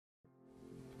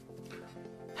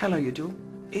Hello YouTube,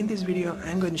 in this video I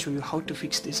am going to show you how to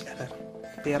fix this error.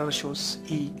 The error shows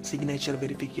e-signature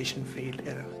verification failed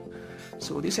error.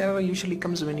 So this error usually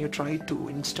comes when you try to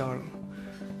install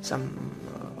some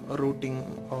routing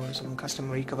or some custom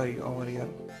recovery over your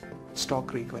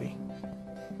stock recovery.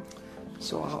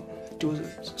 So to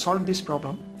solve this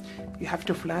problem, you have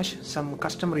to flash some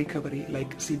custom recovery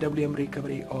like CWM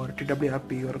recovery or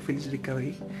TWRP or Fields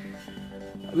recovery,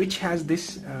 which has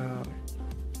this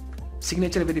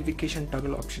signature verification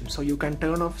toggle option. So you can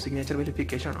turn off signature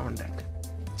verification on that.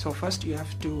 So first you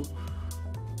have to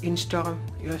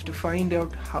find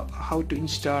out how to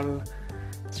install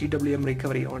CWM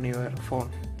recovery on your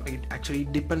phone. It actually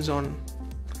depends on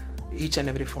each and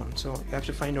every phone, so you have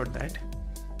to find out that.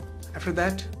 After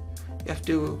that, you have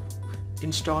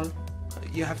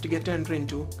to get to enter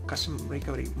into custom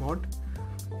recovery mode.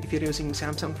 If you're using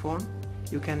Samsung phone,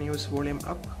 you can use volume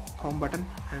up, home button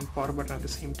and power button at the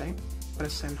same time.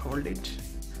 Press and hold it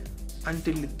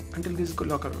until this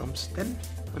locker comes, then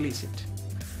release it.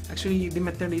 Actually the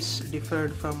method is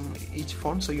different from each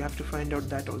phone, so you have to find out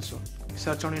that also.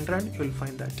 Search on internet, you will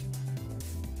find that.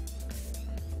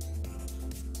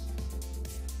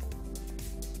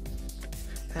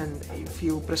 And if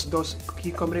you press those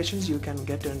key combinations, you can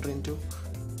get to enter into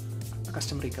a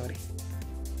custom recovery.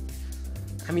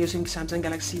 I'm using Samsung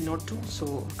Galaxy Note 2,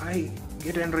 so I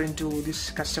get to enter into this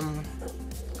custom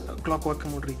clockwork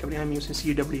mode recovery. I'm using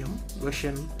CWM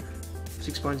version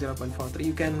 6.0.43.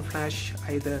 You can flash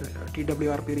either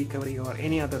TWRP recovery or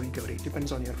any other recovery,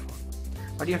 depends on your phone.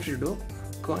 What you have to do,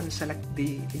 go and select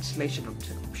the installation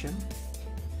option,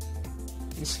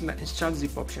 install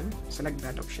zip option, select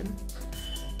that option,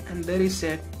 and there is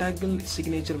a toggle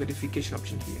signature verification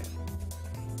option here.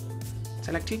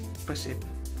 Select it, press it,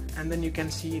 and then you can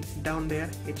see down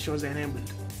there it shows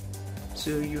enabled.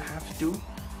 So you have to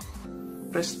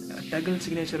press toggle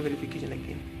signature verification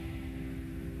again.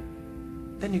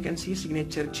 Then you can see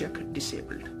signature check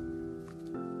disabled.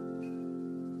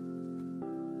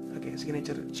 Okay,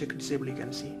 signature check disabled, you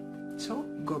can see. So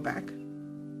go back,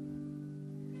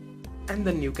 and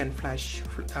then you can flash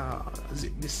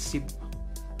this zip.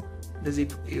 The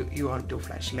zip you want to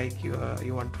flash, like you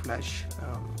want to flash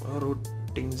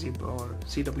routing zip or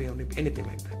CWM, anything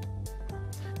like that.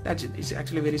 That's it. It's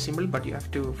actually very simple, but you have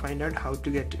to find out how to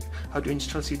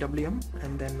install CWM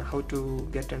and then how to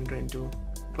get enter into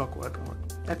clockwork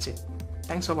mode. That's it.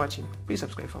 Thanks for watching. Please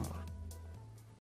subscribe for more.